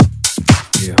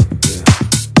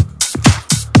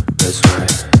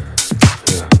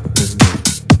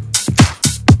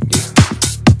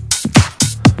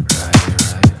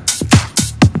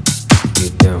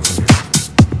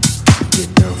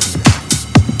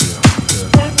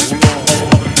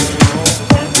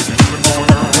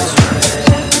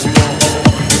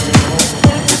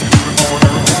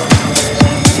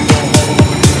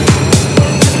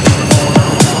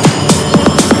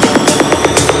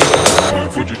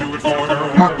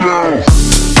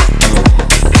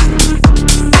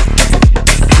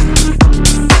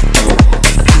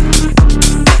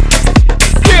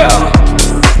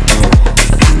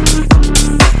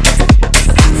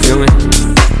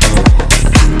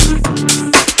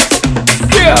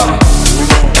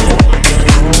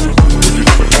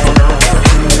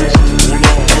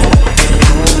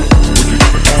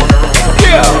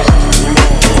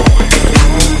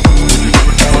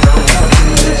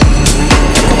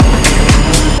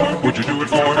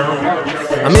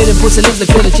I'm eating pussy lips like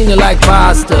fettuccine like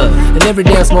pasta, and every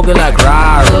day I'm smoking like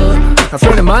rara. A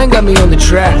friend of mine got me on the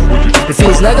track. It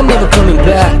feels like I'm never coming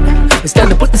back. It's time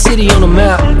to put the city on the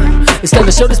map. It's time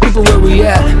to show these people where we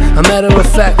at. A matter of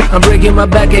fact, I'm breaking my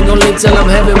back, ain't gon' live till I'm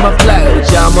having my plaque.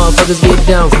 Y'all motherfuckers get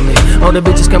down for me. All the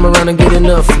bitches come around and get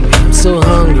enough for me. I'm so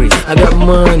hungry, I got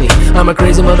money. I'm a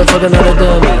crazy motherfucker, not a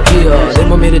dummy. Yeah, they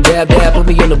want me to dab, put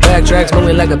me on the backtracks,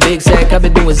 moving like a big sack. I've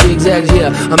been doing zigzags, yeah.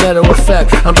 A matter of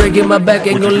fact, I'm breaking my back,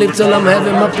 ain't gon' live till I'm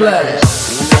having my plaque.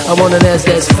 I want an ass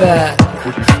that's fat,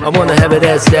 I wanna have it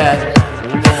that's that.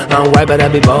 I'm white but I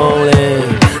be ballin',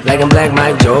 like I'm Black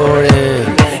Mike Jordan.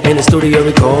 In the studio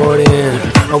recording,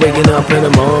 I'm waking up in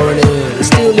the morning. There's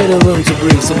still little room to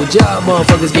breathe, so would y'all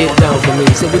motherfuckers get down for me?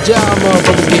 So would y'all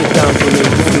motherfuckers get down for me?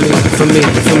 For me,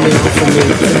 for me, for me,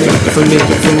 for me, for me,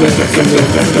 for me,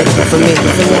 for me,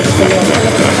 for me, for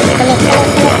me.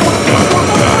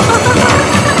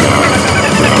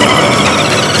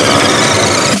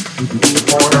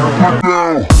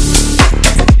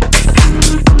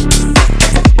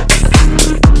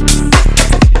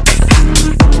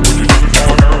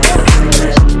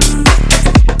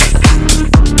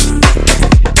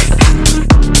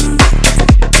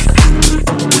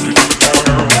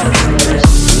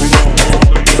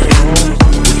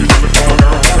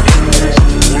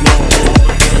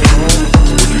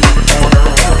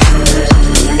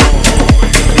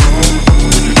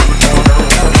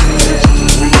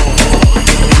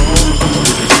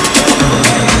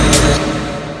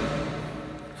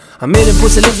 I'm eating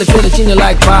pussy lips like fettuccine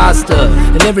like pasta,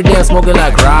 and every day I'm smoking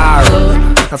like rara.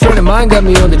 A friend of mine got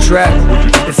me on the track.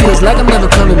 It feels like I'm never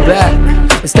coming back.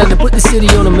 It's time to put the city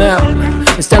on the map.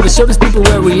 It's time to show these people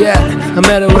where we at. A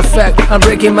matter of fact, I'm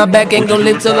breaking my back, ain't gon'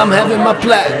 live till I'm having my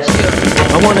plaque.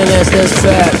 I want an ass that's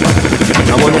fat,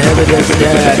 I wanna have it that's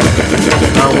that.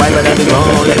 I'm white but I be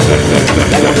ballin',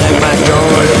 like I'm Black Mike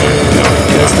Jordan.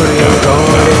 In the studio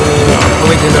recording, I'm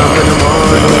waking up in the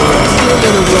morning. Still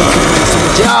in the room,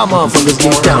 so y'all motherfuckers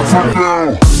get down for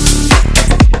me.